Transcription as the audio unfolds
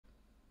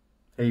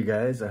Hey you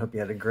guys, I hope you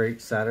had a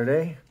great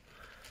Saturday.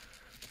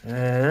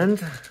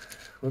 And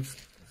let's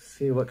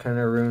see what kind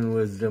of rune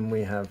wisdom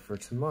we have for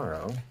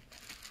tomorrow.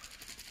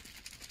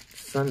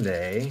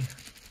 Sunday,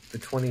 the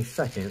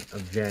 22nd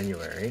of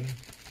January.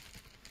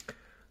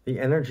 The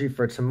energy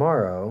for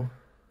tomorrow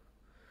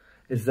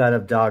is that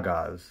of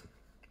Dagaz.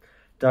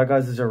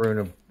 Dagaz is a rune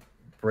of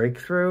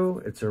breakthrough.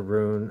 It's a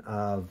rune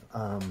of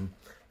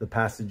the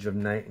passage of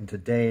night into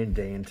day and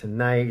day into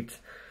night.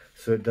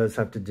 So it does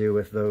have to do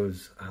with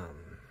those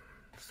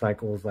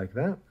cycles like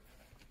that.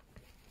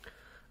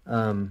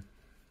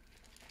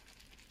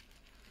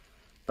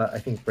 But I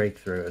think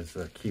breakthrough is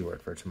the key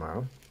word for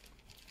tomorrow.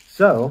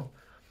 So,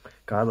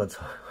 God,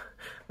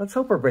 let's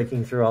hope we're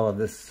breaking through all of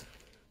this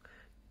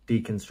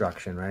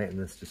deconstruction, right? And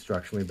this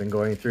destruction we've been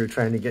going through,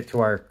 trying to get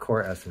to our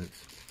core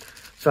essence.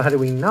 So how do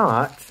we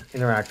not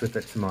interact with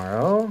it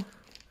tomorrow?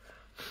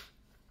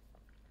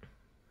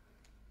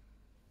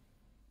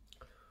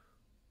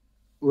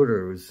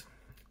 Uruz.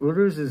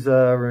 Uruz is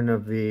a rune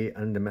of the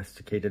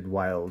undomesticated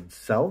wild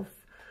self.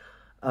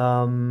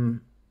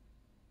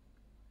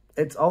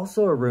 It's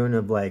also a rune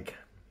of like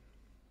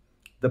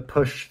the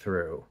push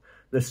through,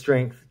 the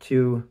strength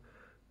to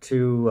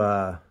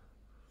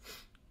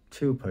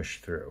push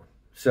through.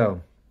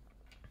 So,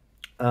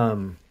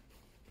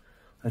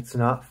 let's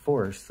not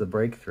force the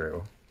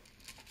breakthrough.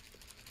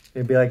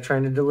 It'd be like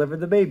trying to deliver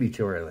the baby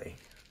too early.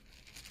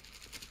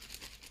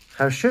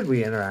 How should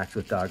we interact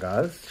with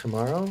Dagaz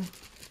tomorrow?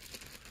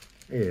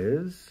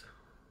 Is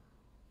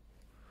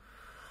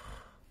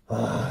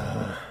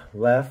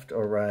left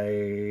or right?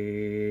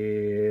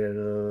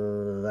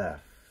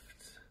 Left.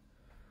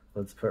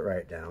 Let's put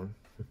right down.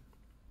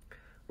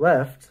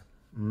 Left,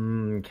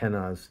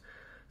 Kenaz.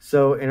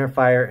 So inner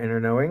fire, inner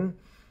knowing.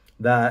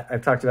 That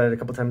I've talked about it a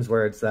couple times,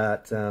 where it's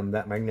that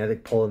that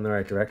magnetic pull in the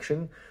right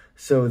direction.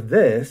 So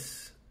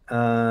this,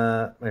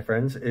 my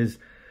friends, is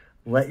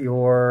let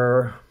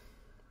your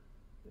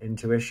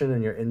intuition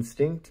and your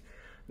instinct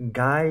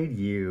guide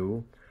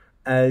you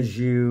as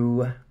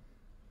you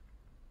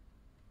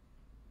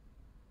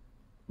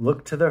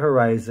look to the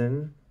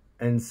horizon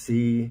and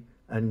see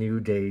a new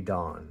day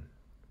dawn.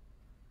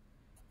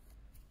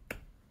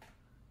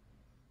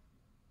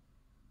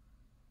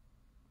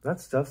 That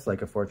stuff's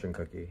like a fortune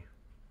cookie.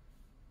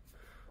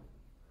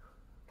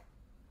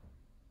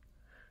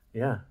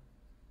 Yeah.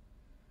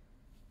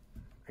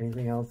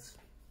 Anything else?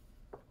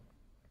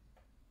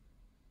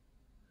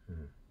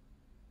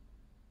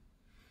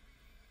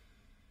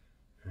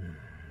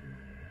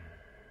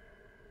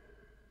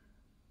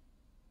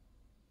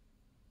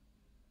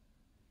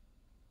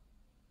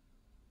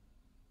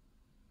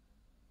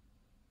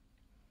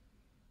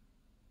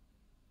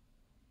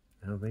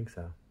 I don't think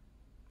so.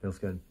 Feels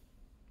good.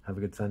 Have a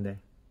good Sunday.